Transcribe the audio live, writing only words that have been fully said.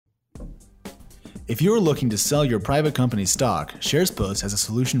If you're looking to sell your private company stock, SharesPost has a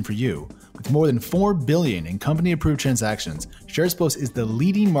solution for you. With more than $4 billion in company-approved transactions, SharesPost is the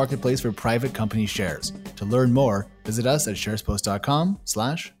leading marketplace for private company shares. To learn more, visit us at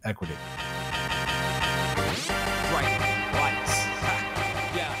sharespost.com/equity.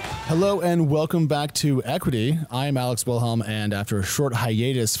 Hello and welcome back to Equity. I am Alex Wilhelm, and after a short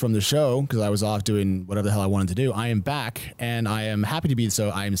hiatus from the show, because I was off doing whatever the hell I wanted to do, I am back, and I am happy to be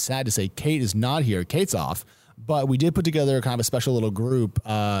so. I am sad to say Kate is not here. Kate's off, but we did put together kind of a special little group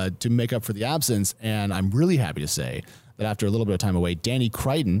to make up for the absence, and I'm really happy to say that after a little bit of time away, Danny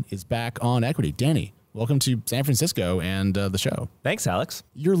Crichton is back on Equity. Danny, welcome to San Francisco and the show. Thanks, Alex.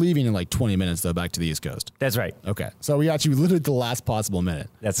 You're leaving in like 20 minutes, though, back to the East Coast. That's right. Okay. So we got you literally at the last possible minute.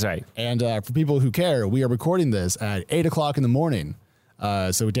 That's right. And for people who care, we are recording this at 8 o'clock in the morning.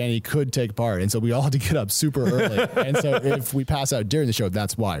 So Danny could take part. And so we all had to get up super early. And so if we pass out during the show,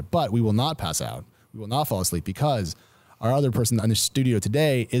 that's why. But we will not pass out. We will not fall asleep because our other person in the studio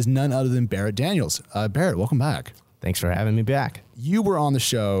today is none other than Barrett Daniels. Barrett, welcome back. Thanks for having me back. You were on the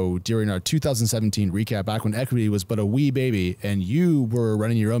show during our 2017 recap, back when Equity was but a wee baby, and you were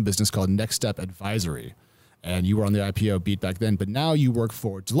running your own business called Next Step Advisory, and you were on the IPO beat back then, but now you work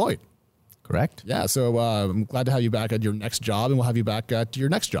for Deloitte. Correct. Yeah, so I'm glad to have you back at your next job, and we'll have you back at your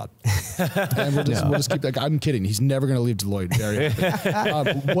next job. And we'll just keep that. I'm kidding. He's never going to leave Deloitte. Very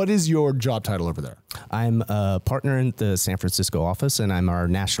happy. What is your job title over there? I'm a partner in the San Francisco office, and I'm our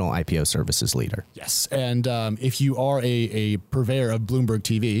national IPO services leader. Yes, and if you are a purveyor of Bloomberg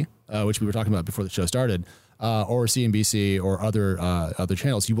TV, which we were talking about before the show started, or CNBC or other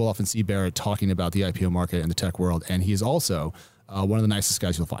channels, you will often see Barrett talking about the IPO market and the tech world, and he is also one of the nicest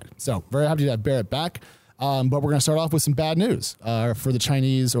guys you'll find. So very happy to have Barrett back. But we're going to start off with some bad news for the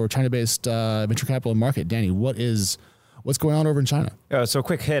Chinese or China-based venture capital market. Danny, what's going on over in China? So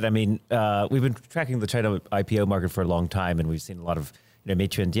quick hit. I mean, we've been tracking the China IPO market for a long time, and we've seen a lot of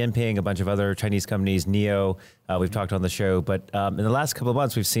Meituan Dianping, a bunch of other Chinese companies, NIO, we've talked on the show. But in the last couple of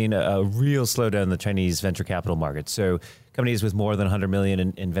months, we've seen a real slowdown in the Chinese venture capital market. So companies with more than 100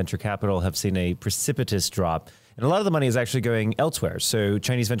 million in venture capital have seen a precipitous drop. And a lot of the money is actually going elsewhere. So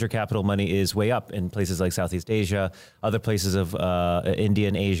Chinese venture capital money is way up in places like Southeast Asia, other places of India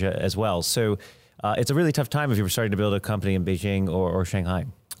and Asia as well. So it's a really tough time if you're starting to build a company in Beijing or Shanghai.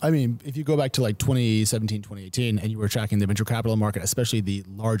 I mean, if you go back to like 2017, 2018, and you were tracking the venture capital market, especially the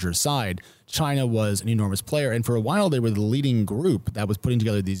larger side, China was an enormous player. And for a while, they were the leading group that was putting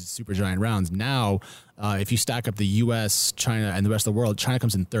together these super giant rounds. Now, if you stack up the U.S., China, and the rest of the world, China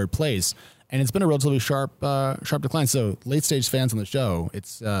comes in third place. And it's been a relatively sharp decline. So late stage fans on the show,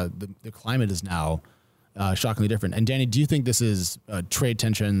 it's the climate is now shockingly different. And Danny, do you think this is trade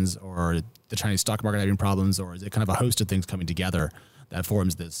tensions or the Chinese stock market having problems, or is it kind of a host of things coming together that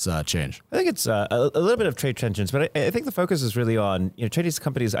forms this change? I think it's a little bit of trade tensions, but I think the focus is really on Chinese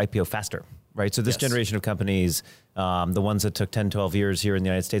companies IPO faster, right? So this generation of companies, the ones that took 10, 12 years here in the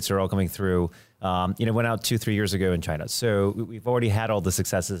United States are all coming through, went out 2-3 years ago in China. So we've already had all the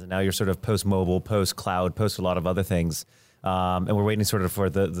successes, and now you're sort of post-mobile, post-cloud, post a lot of other things, and we're waiting sort of for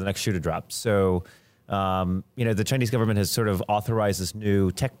the next shoe to drop. So, the Chinese government has sort of authorized this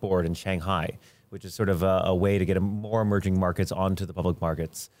new tech board in Shanghai, which is sort of a way to get more emerging markets onto the public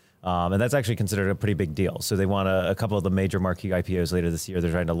markets. And that's actually considered a pretty big deal. So they want a couple of the major marquee IPOs later this year.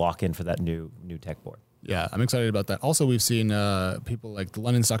 They're trying to lock in for that new tech board. Yeah, I'm excited about that. Also, we've seen people like the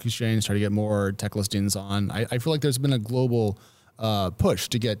London Stock Exchange try to get more tech listings on. I feel like there's been a global push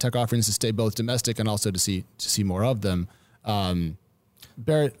to get tech offerings to stay both domestic and also to see more of them.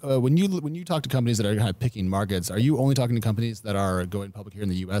 Barrett, when you talk to companies that are kind of picking markets, are you only talking to companies that are going public here in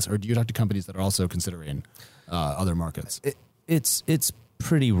the U.S., or do you talk to companies that are also considering other markets? It's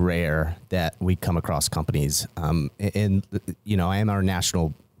pretty rare that we come across companies, and I am our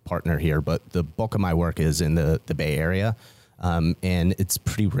national partner here, but the bulk of my work is in the Bay Area, and it's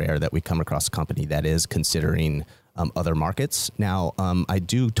pretty rare that we come across a company that is considering other markets. Now, I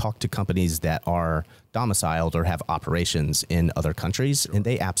do talk to companies that are domiciled or have operations in other countries, and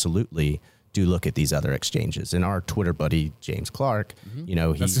they absolutely do look at these other exchanges. And our Twitter buddy, James Clark,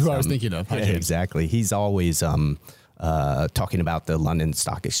 that's who I was thinking of. Exactly. He's always talking about the London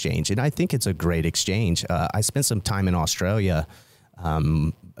Stock Exchange, and I think it's a great exchange. I spent some time in Australia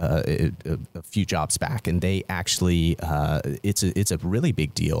a few jobs back, and they actually it's a really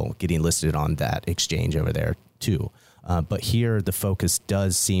big deal getting listed on that exchange over there too. But here the focus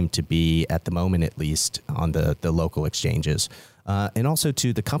does seem to be, at the moment at least, on the local exchanges. And also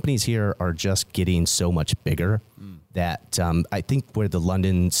too, the companies here are just getting so much bigger that I think where the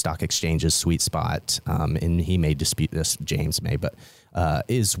London Stock Exchange's sweet spot, and he may dispute this, James may, but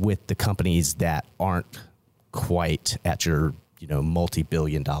is with the companies that aren't quite at your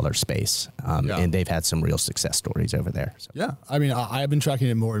multi-billion-dollar space, and they've had some real success stories over there. So. Yeah, I mean, I've been tracking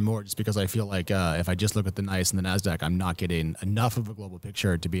it more and more just because I feel like if I just look at the NYSE and the NASDAQ, I'm not getting enough of a global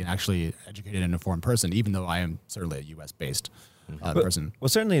picture to be an actually educated and informed person, even though I am certainly a U.S.-based person. Well,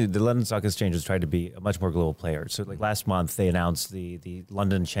 certainly the London Stock Exchange has tried to be a much more global player. So like last month, they announced the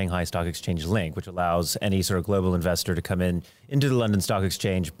London Shanghai Stock Exchange link, which allows any sort of global investor to come into the London Stock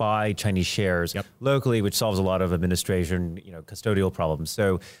Exchange, buy Chinese shares locally, which solves a lot of administration, custodial problems.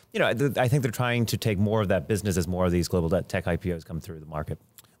 So, I think they're trying to take more of that business as more of these global tech IPOs come through the market.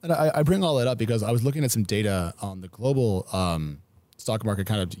 And I bring all that up because I was looking at some data on the global stock market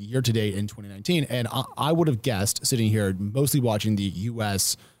kind of year to date in 2019. And I would have guessed, sitting here mostly watching the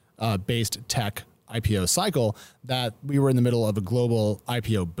US based tech IPO cycle, that we were in the middle of a global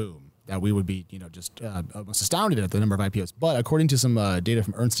IPO boom, that we would be, just almost astounded at the number of IPOs. But according to some data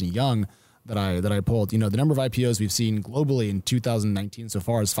from Ernst & Young that I pulled, the number of IPOs we've seen globally in 2019 so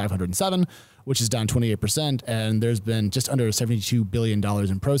far is 507, which is down 28%. And there's been just under $72 billion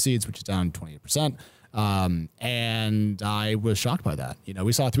in proceeds, which is down 28%. And I was shocked by that.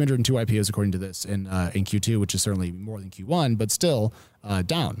 We saw 302 IPOs according to this in Q2, which is certainly more than Q1, but still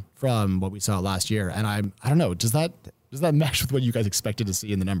down from what we saw last year. And I don't know, does that mesh with what you guys expected to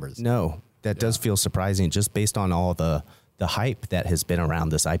see in the numbers? No, that does feel surprising just based on all the hype that has been around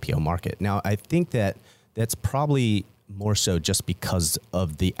this IPO market. Now, I think that's probably more so just because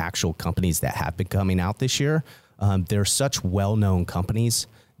of the actual companies that have been coming out this year. They're such well-known companies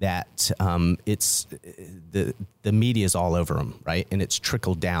that it's the media is all over them, right? And it's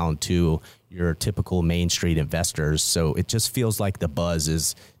trickled down to your typical Main Street investors. So it just feels like the buzz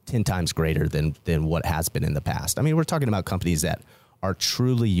is 10 times greater than what has been in the past. I mean, we're talking about companies that are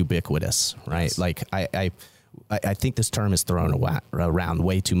truly ubiquitous, right? Yes. Like I think this term is thrown around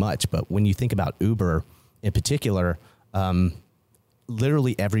way too much, but when you think about Uber in particular,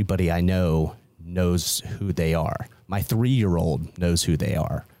 literally everybody I know knows who they are. My 3-year-old knows who they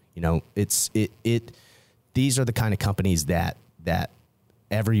are. These are the kind of companies that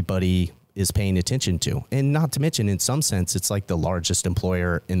everybody is paying attention to. And not to mention, in some sense, it's like the largest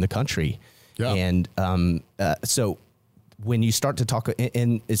employer in the country. Yeah. And so when you start to talk,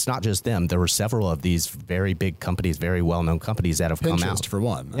 and it's not just them, there were several of these very big companies, very well-known companies that have Pinterest come out. For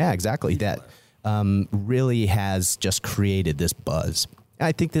one. Yeah, exactly. That really has just created this buzz. And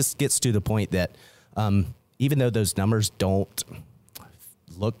I think this gets to the point that even though those numbers don't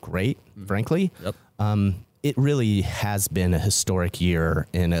look great, frankly, it really has been a historic year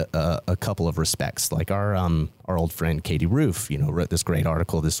in a couple of respects. Like our old friend Katie Roof, wrote this great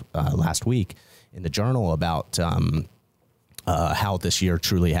article this last week in the Journal about how this year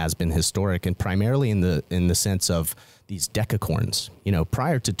truly has been historic, and primarily in the sense of these decacorns.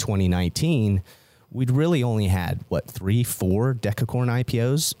 Prior to 2019, we'd really only had 3-4 decacorn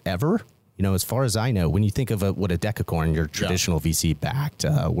IPOs ever. As far as I know, when you think of what a decacorn, your traditional VC backed,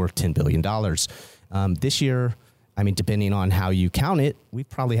 worth $10 billion. This year, I mean, depending on how you count it, we've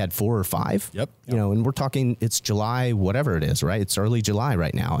probably had 4 or 5. Yep. And we're talking, it's July, whatever it is, right? It's early July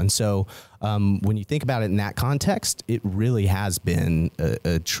right now. And so when you think about it in that context, it really has been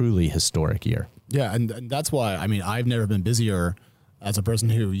a truly historic year. Yeah. And that's why, I mean, I've never been busier as a person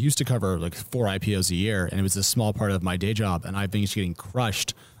who used to cover like 4 IPOs a year. And it was a small part of my day job. And I've been getting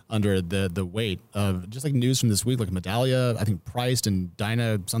crushed under the weight of just like news from this week, like Medallia, I think priced, and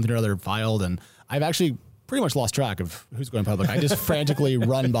Dyna something or other filed. And I've actually pretty much lost track of who's going public. I just frantically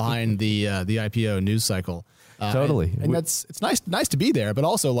run behind the IPO news cycle. Totally. And it's nice to be there, but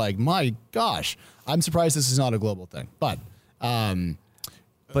also like, my gosh, I'm surprised this is not a global thing, but it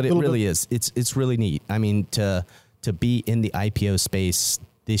really is. It's really neat. I mean, to be in the IPO space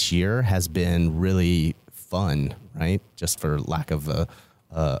this year has been really fun, right? Just for lack of a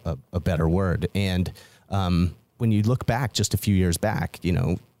better word. And when you look back just a few years back,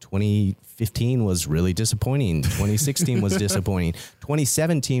 2015 was really disappointing. 2016 was disappointing.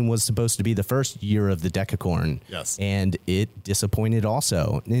 2017 was supposed to be the first year of the decacorn. Yes. And it disappointed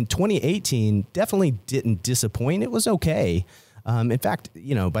also. In 2018, definitely didn't disappoint. It was okay. In fact,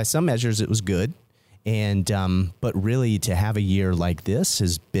 by some measures, it was good. And but really, to have a year like this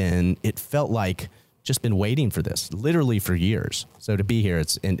it felt like just been waiting for this literally for years. So to be here,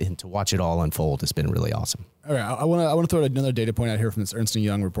 and to watch it all unfold has been really awesome. All right, I want to throw another data point out here from this Ernst &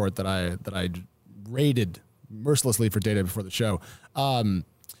 Young report that I rated mercilessly for data before the show.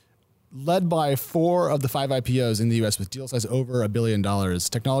 led by 4 of the 5 IPOs in the U.S. with deal size over $1 billion.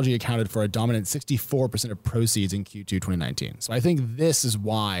 Technology accounted for a dominant 64% of proceeds in Q2 2019. So I think this is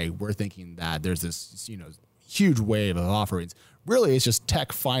why we're thinking that there's this, huge wave of offerings. Really, it's just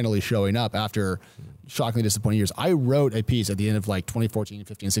tech finally showing up after shockingly disappointing years. I wrote a piece at the end of 2014,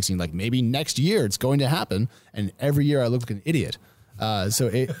 15, 16, maybe next year it's going to happen. And every year I look like an idiot. So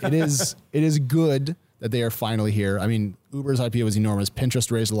it is good that they are finally here. I mean, Uber's IPO was enormous. Pinterest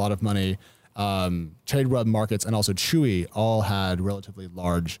raised a lot of money. TradeWeb Markets and also Chewy all had relatively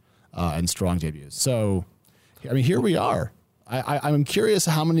large and strong debuts. So, I mean, here we are. I'm curious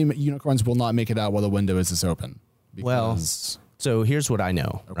how many unicorns will not make it out while the window is this open. Well, so here's what I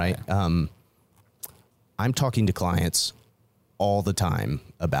know, right? I'm talking to clients all the time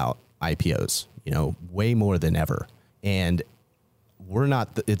about IPOs, way more than ever. And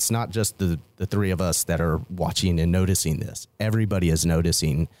it's not just the 3 of us that are watching and noticing this. Everybody is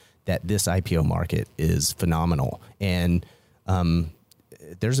noticing that this IPO market is phenomenal. And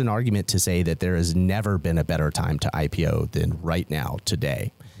there's an argument to say that there has never been a better time to IPO than right now,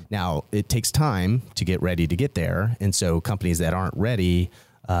 today. Now, it takes time to get ready to get there. And so companies that aren't ready,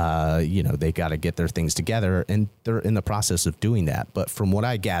 they got to get their things together, and they're in the process of doing that. But from what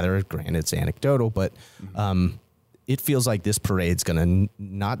I gather, granted it's anecdotal, but it feels like this parade's going to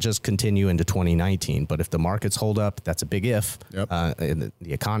not just continue into 2019, but if the markets hold up, that's a big if, in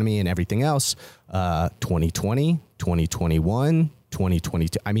the economy and everything else, 2020, 2021,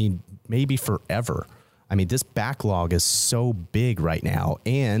 2022, I mean, maybe forever. I mean, this backlog is so big right now,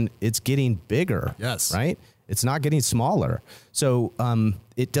 and it's getting bigger. Yes. Right? It's not getting smaller. So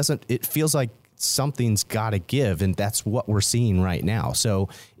it feels like something's got to give, and that's what we're seeing right now. So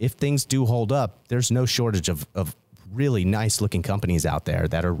if things do hold up, there's no shortage of really nice looking companies out there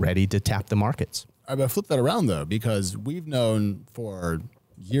that are ready to tap the markets. I'm going to flip that around, though, because we've known for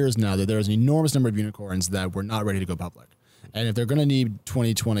years now that there's an enormous number of unicorns that were not ready to go public. And if they're going to need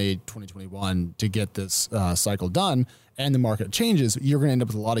 2020, 2021 to get this cycle done and the market changes, you're going to end up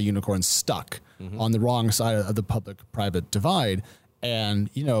with a lot of unicorns stuck on the wrong side of the public-private divide. And,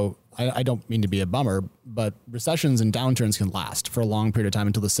 I don't mean to be a bummer, but recessions and downturns can last for a long period of time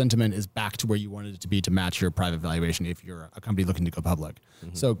until the sentiment is back to where you wanted it to be to match your private valuation if you're a company looking to go public.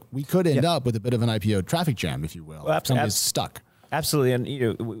 So we could end up with a bit of an IPO traffic jam, if you will. Somebody's stuck. Absolutely.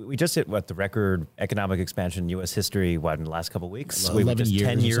 And we just hit the record economic expansion in U.S. history, in the last couple of weeks? 11 years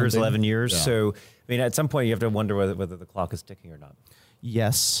 10 years, 11 years. Yeah. So, I mean, at some point you have to wonder whether the clock is ticking or not.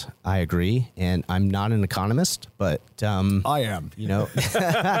 Yes, I agree. And I'm not an economist, but I am.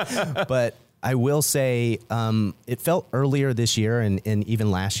 But I will say it felt earlier this year and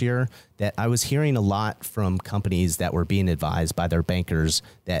even last year that I was hearing a lot from companies that were being advised by their bankers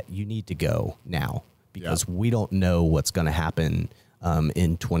that you need to go now because we don't know what's going to happen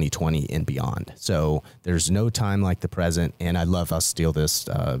in 2020 and beyond. So there's no time like the present. And I love Us Steal This.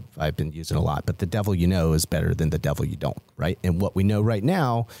 I've been using a lot, but the devil you know is better than the devil you don't, right? And what we know right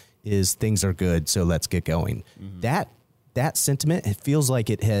now is things are good, so let's get going. That sentiment, it feels like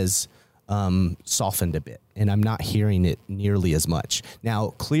it has softened a bit, and I'm not hearing it nearly as much.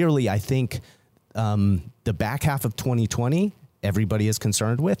 Now, clearly, I think the back half of 2020, everybody is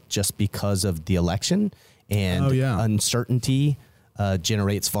concerned with just because of the election and uncertainty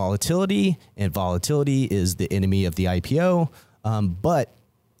generates volatility, and volatility is the enemy of the IPO. But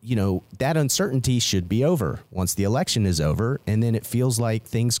that uncertainty should be over once the election is over. And then it feels like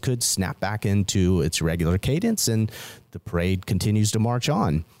things could snap back into its regular cadence and the parade continues to march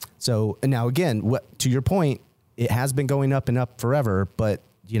on. So now, again, to your point, it has been going up and up forever. But,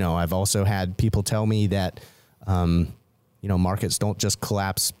 I've also had people tell me that, markets don't just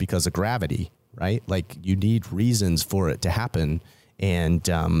collapse because of gravity, right? Like you need reasons for it to happen. And,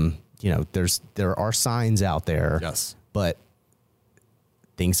 there are signs out there, but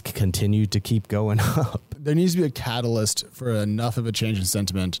things continue to keep going up. There needs to be a catalyst for enough of a change in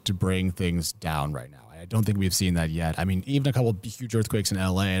sentiment to bring things down right now. I don't think we've seen that yet. I mean, even a couple of huge earthquakes in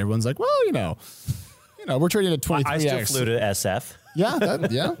LA, and everyone's like, well, we're trading at 23x. I still flew to SF.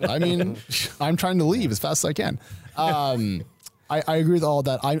 Yeah. I mean, I'm trying to leave as fast as I can. I agree with all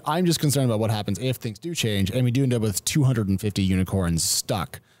that. I'm just concerned about what happens if things do change and we do end up with 250 unicorns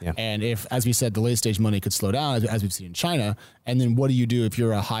stuck. Yeah. And if, as we said, the late stage money could slow down, as we've seen in China, and then what do you do if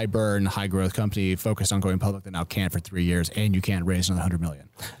you're a high burn, high growth company focused on going public that now can't for 3 years and you can't raise another 100 million?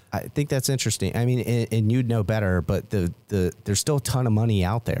 I think that's interesting. I mean, and you'd know better, but there's still a ton of money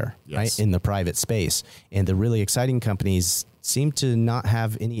out there, right, in the private space. And the really exciting companies seem to not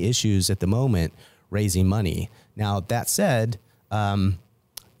have any issues at the moment raising money. Now, that said,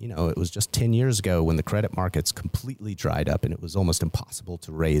 it was just 10 years ago when the credit markets completely dried up and it was almost impossible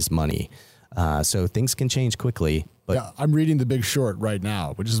to raise money. So things can change quickly. But yeah, I'm reading The Big Short right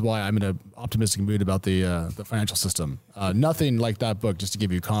now, which is why I'm in an optimistic mood about the financial system. Nothing like that book, just to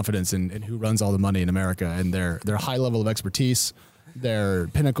give you confidence in who runs all the money in America and their high level of expertise, their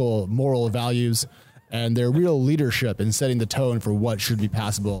pinnacle moral values, and their real leadership in setting the tone for what should be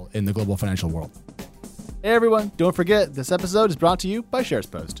passable in the global financial world. Hey everyone, don't forget, this episode is brought to you by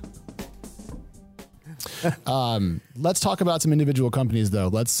SharesPost. Let's talk about some individual companies though.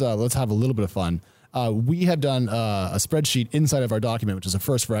 Let's have a little bit of fun. We have done a spreadsheet inside of our document, which is a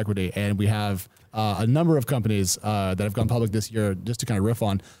first for equity, and we have a number of companies that have gone public this year just to kind of riff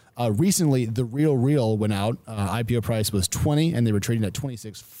on. Recently, The RealReal went out. IPO price was 20, and they were trading at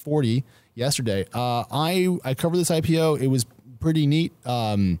 26.40 yesterday. I covered this IPO. It was pretty neat.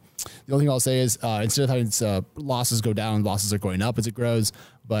 The only thing I'll say is instead of having its losses go down, losses are going up as it grows.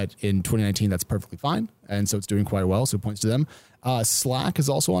 But in 2019, that's perfectly fine. And so it's doing quite well. So it points to them. Slack is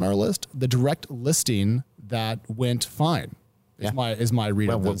also on our list. The direct listing that went fine is my read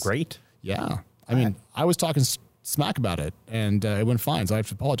of this. Great. Yeah. I mean, I was talking smack about it and it went fine. So I have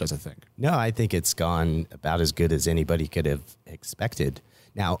to apologize, I think. No, I think it's gone about as good as anybody could have expected.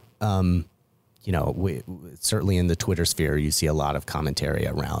 Now, certainly in the Twitter sphere, you see a lot of commentary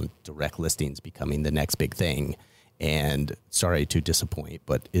around direct listings becoming the next big thing. And sorry to disappoint,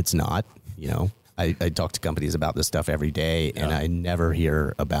 but it's not. I talk to companies about this stuff every day, and I never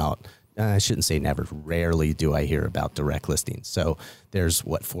hear about, I shouldn't say never, rarely do I hear about direct listings. So there's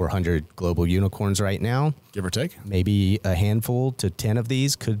 400 global unicorns right now. Give or take. Maybe a handful to 10 of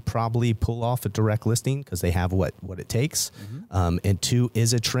these could probably pull off a direct listing because they have what it takes. Mm-hmm. And 2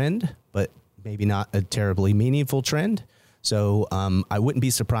 is a trend, but maybe not a terribly meaningful trend. So I wouldn't be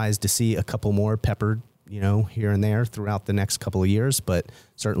surprised to see a couple more peppered, here and there throughout the next couple of years. But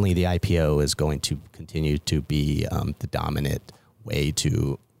certainly the IPO is going to continue to be the dominant way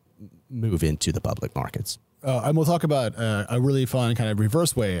to move into the public markets. And we'll talk about a really fun kind of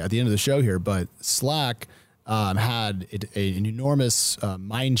reverse way at the end of the show here. But Slack had an enormous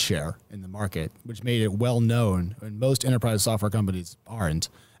mind share in the market, which made it well known, and most enterprise software companies aren't.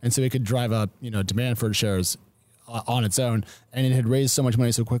 And so it could drive up, demand for shares on its own. And it had raised so much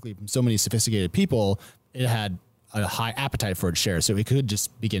money so quickly from so many sophisticated people, it had a high appetite for its shares. So it could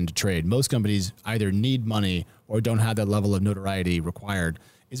just begin to trade. Most companies either need money or don't have that level of notoriety required.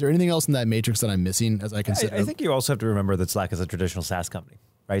 Is there anything else in that matrix that I'm missing as I consider? I think you also have to remember that Slack is a traditional SaaS company,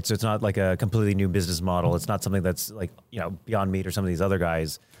 right? So it's not like a completely new business model. It's not something that's like, Beyond Meat or some of these other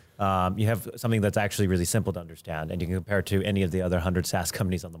guys. You have something that's actually really simple to understand, and you can compare it to any of the other 100 SaaS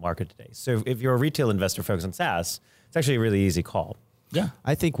companies on the market today. So if you're a retail investor focused on SaaS, it's actually a really easy call. Yeah.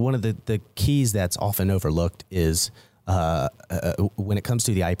 I think one of the keys that's often overlooked is when it comes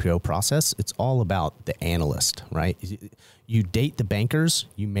to the IPO process, it's all about the analyst, right? You date the bankers,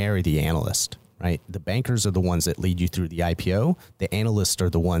 you marry the analyst, right? The bankers are the ones that lead you through the IPO. The analysts are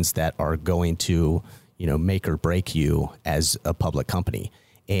the ones that are going to, make or break you as a public company.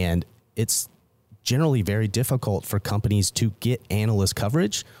 And it's generally very difficult for companies to get analyst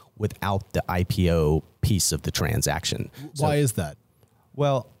coverage without the IPO piece of the transaction. Why is that?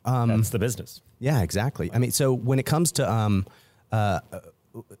 Well, that's the business. Yeah, exactly. I mean, so when it comes to,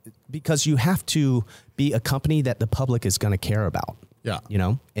 because you have to be a company that the public is going to care about. Yeah.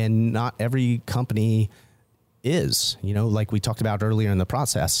 And not every company is, like we talked about earlier in the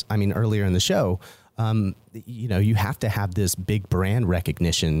process. I mean, earlier in the show, you have to have this big brand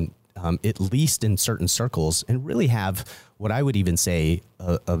recognition, at least in certain circles, and really have what I would even say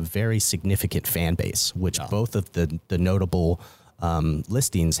a very significant fan base, which both of the notable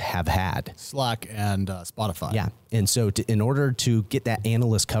listings have had. Slack and Spotify. Yeah. And so in order to get that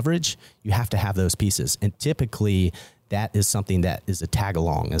analyst coverage, you have to have those pieces. And typically that is something that is a tag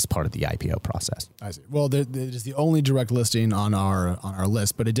along as part of the IPO process. I see. Well, it is the only direct listing on our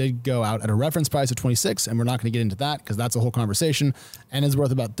list, but it did go out at a reference price of 26, and we're not going to get into that because that's a whole conversation, and it's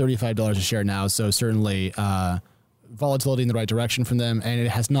worth about $35 a share now. So certainly volatility in the right direction from them, and it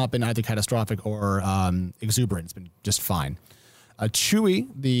has not been either catastrophic or exuberant. It's been just fine. Chewy,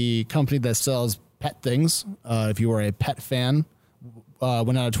 the company that sells pet things, if you are a pet fan,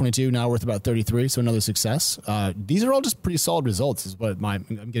 went out of 22, now worth about 33, so another success. These are all just pretty solid results is what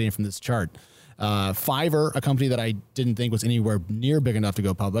I'm getting from this chart. Fiverr, a company that I didn't think was anywhere near big enough to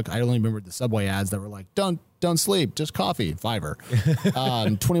go public. I only remember the Subway ads that were like, don't sleep, just coffee, Fiverr.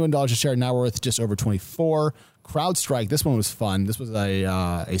 $21 a share, now worth just over 24. CrowdStrike, this one was fun. This was a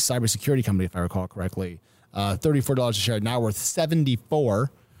cybersecurity company, if I recall correctly. $34 a share, now worth 74.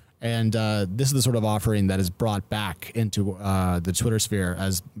 And this is the sort of offering that is brought back into the Twitter sphere,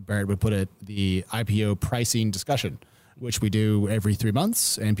 as Barrett would put it, the IPO pricing discussion, which we do every 3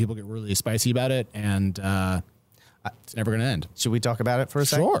 months, and people get really spicy about it, and it's never going to end. Should we talk about it for a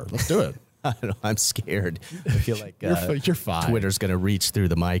second? Sure, let's do it. I don't know, I'm scared. I feel like You're fine. Twitter's going to reach through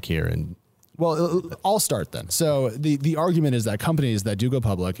the mic here and. Well, I'll start then. So the argument is that companies that do go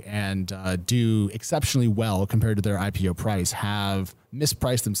public and do exceptionally well compared to their IPO price have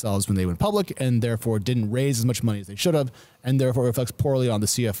mispriced themselves when they went public and therefore didn't raise as much money as they should have, and therefore reflects poorly on the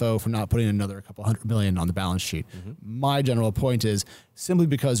CFO for not putting another couple $100 million on the balance sheet. My general point is simply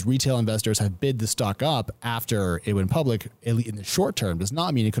because retail investors have bid the stock up after it went public in the short term does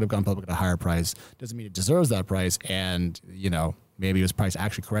not mean it could have gone public at a higher price, doesn't mean it deserves that price, and, maybe it was priced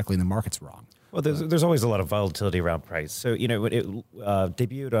actually correctly and the market's wrong. Well, there's always a lot of volatility around price. So, it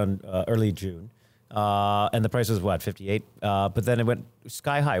debuted on early June, and the price was, 58? But then it went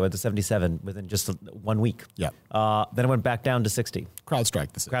sky high, went to 77 within just 1 week. Yeah. Then it went back down to 60.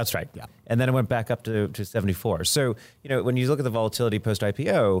 CrowdStrike. This is. CrowdStrike. Yeah. And then it went back up to 74. So, when you look at the volatility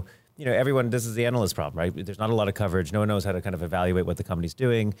post-IPO, everyone, this is the analyst problem, right? There's not a lot of coverage. No one knows how to kind of evaluate what the company's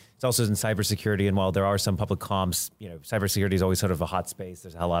doing. It's also in cybersecurity. And while there are some public comps, cybersecurity is always sort of a hot space.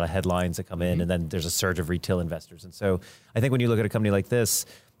 There's a lot of headlines that come in, and then there's a surge of retail investors. And so I think when you look at a company like this,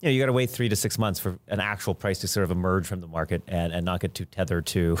 you got to wait 3 to 6 months for an actual price to sort of emerge from the market and not get too tethered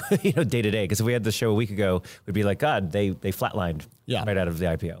to, day to day. Because if we had the show a week ago, we'd be like, God, they flatlined right out of the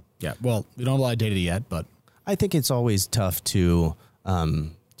IPO. Yeah. Well, we don't have a lot of data yet, but I think it's always tough to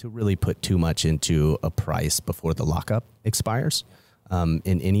really put too much into a price before the lockup expires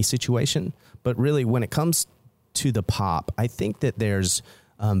in any situation. But really, when it comes to the pop, I think that there's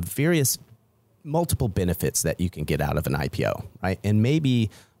multiple benefits that you can get out of an IPO, right? And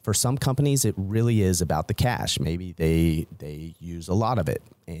maybe for some companies, it really is about the cash. Maybe they use a lot of it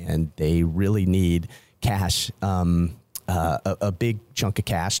and they really need cash, a big chunk of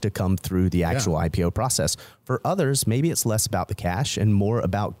cash to come through the actual IPO process. For others, maybe it's less about the cash and more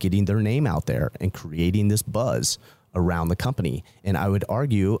about getting their name out there and creating this buzz around the company. And I would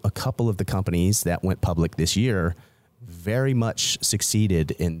argue a couple of the companies that went public this year very much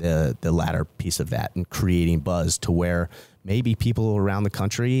succeeded in the latter piece of that and creating buzz to where maybe people around the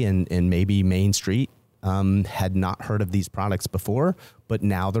country and maybe Main Street had not heard of these products before, but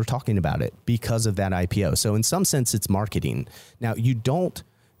now they're talking about it because of that IPO. So in some sense, it's marketing. Now,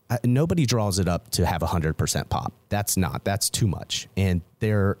 nobody draws it up to have 100% pop. That's too much. And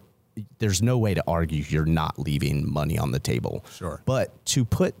there's no way to argue you're not leaving money on the table. Sure. But to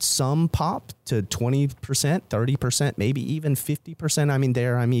put some pop to 20%, 30%, maybe even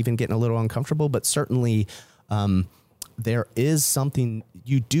 50%, I'm even getting a little uncomfortable, but certainly there is something,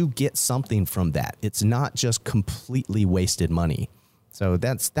 you do get something from that. It's not just completely wasted money. So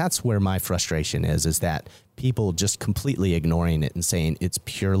that's where my frustration is that people just completely ignoring it and saying it's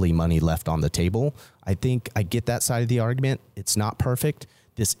purely money left on the table. I think I get that side of the argument. It's not perfect.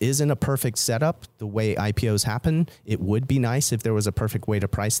 This isn't a perfect setup the way IPOs happen. It would be nice if there was a perfect way to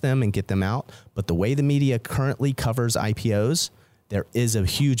price them and get them out. But the way the media currently covers IPOs, there is a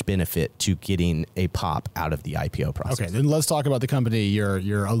huge benefit to getting a pop out of the IPO process. Okay, then let's talk about the company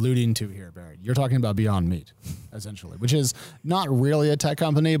you're alluding to here, Barrett. You're talking about Beyond Meat, essentially, which is not really a tech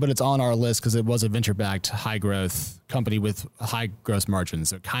company, but it's on our list because it was a venture-backed, high-growth company with high gross margins.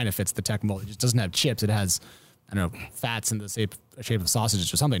 So it kind of fits the tech mold. It just doesn't have chips. It has, fats in the shape of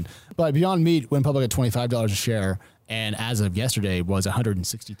sausages or something. But Beyond Meat went public at $25 a share, and as of yesterday was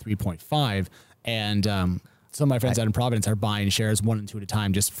 $163.5. And some of my friends out in Providence are buying shares 1 and 2 at a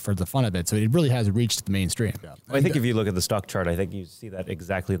time just for the fun of it. So it really has reached the mainstream. Yeah. Well, I think if you look at the stock chart, I think you see that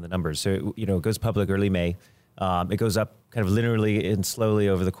exactly in the numbers. So, it goes public early May. It goes up kind of linearly and slowly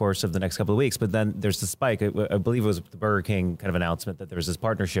over the course of the next couple of weeks. But then there's the spike. I believe it was the Burger King kind of announcement that there was this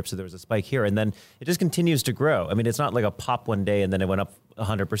partnership. So there was a spike here. And then it just continues to grow. It's not like a pop one day and then it went up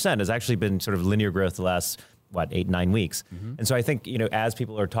 100%. It's actually been sort of linear growth the last, 8-9 weeks. Mm-hmm. And so I think, as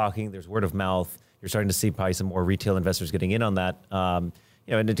people are talking, there's word of mouth. You're starting to see probably some more retail investors getting in on that.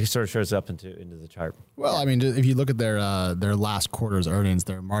 And it sort of shows up into the chart. Well, if you look at their last quarter's earnings,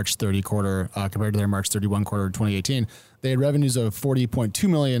 their March 30 quarter compared to their March 31 quarter of 2018, they had revenues of $40.2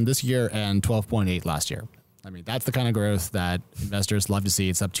 million this year and $12.8 last year. That's the kind of growth that investors love to see.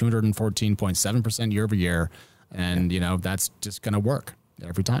 It's up 214.7% year over year, and that's just going to work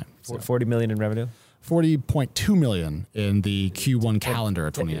every time. So. $40 million in revenue. $40.2 million in the Q1 calendar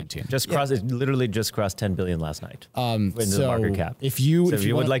of 2019. It literally just crossed $10 billion last night. Into the market cap. If you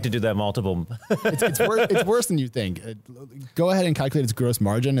would like to do that multiple, it's worse than you think. Go ahead and calculate its gross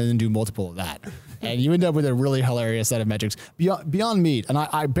margin and then do multiple of that. and you end up with a really hilarious set of metrics. Beyond Meat, and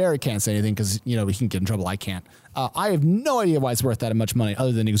I Barry can't say anything because, we can get in trouble. I can't. I have no idea why it's worth that much money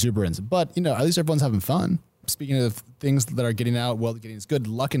other than exuberance. But, at least everyone's having fun. Speaking of things that are getting out, getting is good.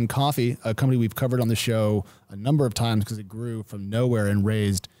 Luckin Coffee, a company we've covered on the show a number of times because it grew from nowhere and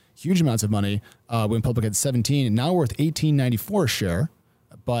raised huge amounts of money. Went public at 17 and now worth $18.94 a share.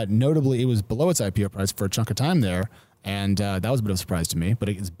 But notably, it was below its IPO price for a chunk of time there. And that was a bit of a surprise to me, but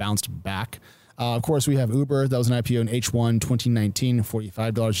it has bounced back. Of course, we have Uber. That was an IPO in H1 2019,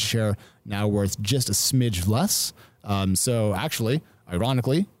 $45 a share, now worth just a smidge less. So actually,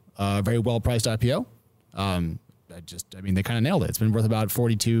 ironically, a very well-priced IPO. They kind of nailed it. It's been worth about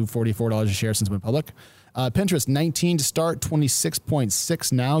 $42, $44 a share since it went public. Pinterest, 19 to start,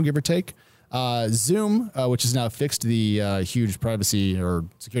 26.6 now, give or take. Zoom, which has now fixed the huge privacy or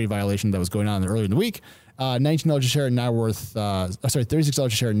security violation that was going on earlier in the week. $19 a share, now worth, $36 a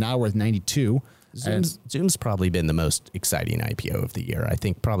share, now worth $92. Zoom's probably been the most exciting IPO of the year. I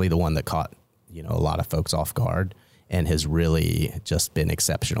think probably the one that caught, a lot of folks off guard and has really just been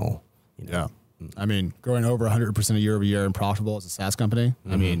exceptional. Yeah. Growing over 100% year over year and profitable as a SaaS company.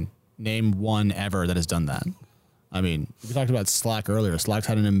 Mm-hmm. Name one ever that has done that. We talked about Slack earlier. Slack's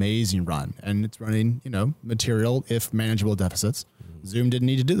had an amazing run, and it's running, material, if manageable deficits. Mm-hmm. Zoom didn't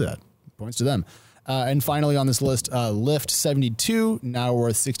need to do that. Points to them. And finally on this list, Lyft 72, now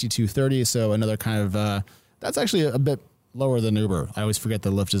worth $62.30. So another kind of, that's actually a bit lower than Uber. I always forget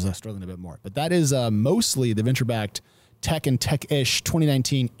that Lyft is struggling a bit more. But that is mostly the venture-backed tech and tech-ish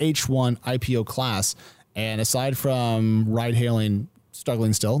 2019 H1 IPO class. And aside from ride-hailing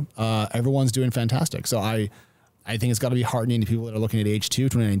struggling still, everyone's doing fantastic. So I think it's got to be heartening to people that are looking at H2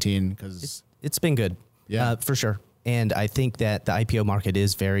 2019 because it's been good. Yeah, for sure. And I think that the IPO market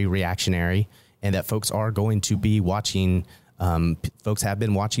is very reactionary and that folks are going to be watching. Folks have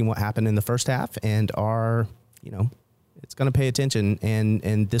been watching what happened in the first half and are, it's going to pay attention,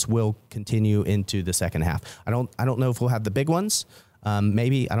 and this will continue into the second half. I don't know if we'll have the big ones.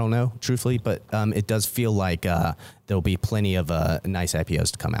 Maybe, I don't know, truthfully, but it does feel like there'll be plenty of nice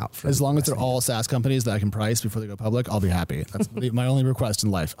IPOs to come out. As long as they're all SaaS companies that I can price before they go public, I'll be happy. That's my only request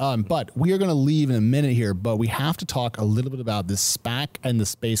in life. But we are going to leave in a minute here, but we have to talk a little bit about this SPAC and the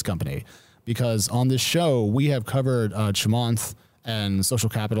space company, because on this show, we have covered Chamath and Social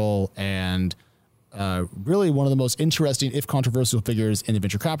Capital and really one of the most interesting, if controversial, figures in the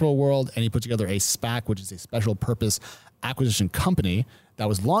venture capital world. And he put together a SPAC, which is a special purpose acquisition company that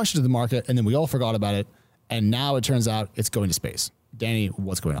was launched into the market, and then we all forgot about it. And now it turns out it's going to space. Danny,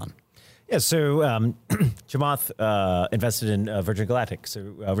 what's going on? Yeah, so Chamath invested in Virgin Galactic. So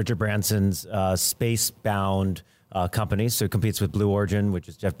Richard Branson's space-bound company, so it competes with Blue Origin, which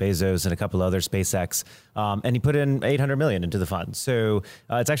is Jeff Bezos, and a couple other SpaceX. And he put in $800 million into the fund. So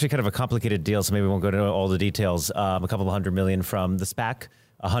it's actually kind of a complicated deal, so maybe we won't go into all the details. A couple of $100 million from the SPAC,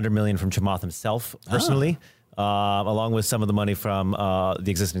 $100 million from Chamath himself personally. Along with some of the money from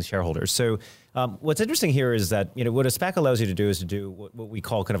the existing shareholders. So what's interesting here is that what a SPAC allows you to do is to do what we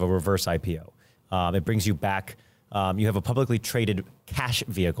call kind of a reverse IPO. It brings you back. You have a publicly traded cash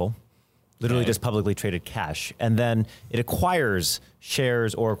vehicle, literally just publicly traded cash, and then it acquires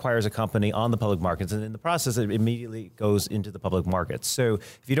shares or acquires a company on the public markets, and in the process, it immediately goes into the public markets. So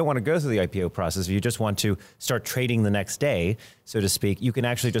if you don't want to go through the IPO process, if you just want to start trading the next day, so to speak, you can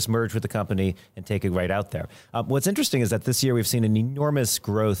actually just merge with the company and take it right out there. What's interesting is that this year we've seen an enormous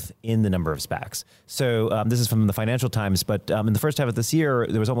growth in the number of SPACs. So this is from the Financial Times, but in the first half of this year,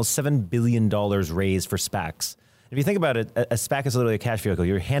 there was almost $7 billion raised for SPACs. If you think about it, a SPAC is literally a cash vehicle.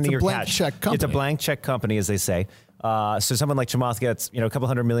 You're handing your cash. It's a blank check company, as they say. So someone like Chamath gets, a couple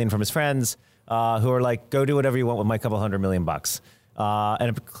 $100 million from his friends who are like, go do whatever you want with my couple $100 million bucks.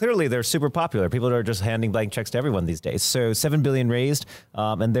 And clearly they're super popular. People are just handing blank checks to everyone these days. So $7 billion raised,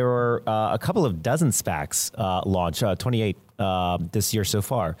 and there were a couple of dozen SPACs launched, 28 this year so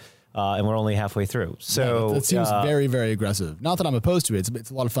far. And we're only halfway through. So it seems very, very aggressive. Not that I'm opposed to it.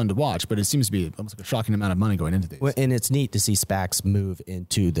 It's a lot of fun to watch, but it seems to be almost like a shocking amount of money going into these. Well, and it's neat to see SPACs move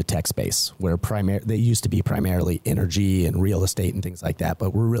into the tech space, where they used to be primarily energy and real estate and things like that,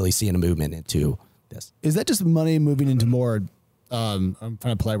 but we're really seeing a movement into this. Is that just money moving into more, I'm trying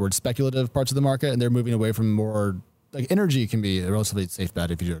to play word, speculative parts of the market, and they're moving away from more, like energy can be a relatively safe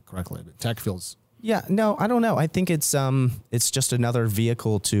bet if you do it correctly, but tech feels... Yeah, no, I don't know. I think it's just another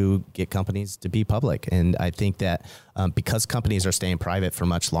vehicle to get companies to be public. And I think that because companies are staying private for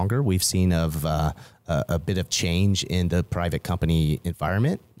much longer, we've seen a bit of change in the private company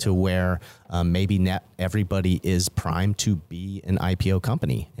environment to where maybe not everybody is primed to be an IPO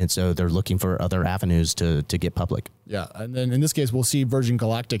company. And so they're looking for other avenues to get public. Yeah. And then in this case, we'll see Virgin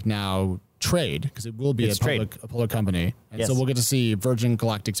Galactic now trade, because it will be a public company. And so we'll get to see Virgin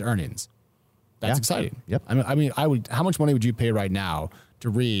Galactic's earnings. That's exciting. Yep. I mean, how much money would you pay right now to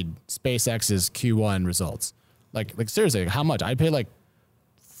read SpaceX's Q1 results? Like seriously, how much? I'd pay like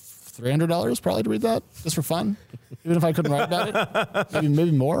 $300 probably to read that just for fun, even if I couldn't write about it.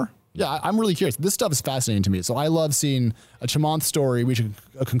 Maybe more. Yeah, I'm really curious. This stuff is fascinating to me. So I love seeing a Chamath story reach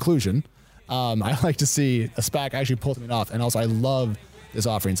a conclusion. I like to see a SPAC actually pull something off, and also I love this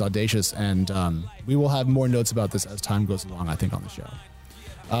offering. It's audacious, and we will have more notes about this as time goes along, I think, on the show.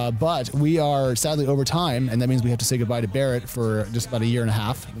 But we are sadly over time, and that means we have to say goodbye to Barrett for just about a year and a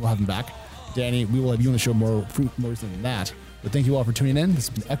half. We'll have him back. Danny, we will have you on the show more recently than that. But thank you all for tuning in. This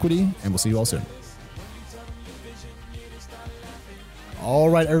has been Equity, and we'll see you all soon. All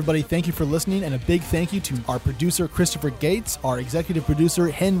right, everybody, thank you for listening, and a big thank you to our producer, Christopher Gates, our executive producer,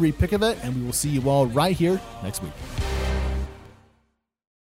 Henry Pickavet, and we will see you all right here next week.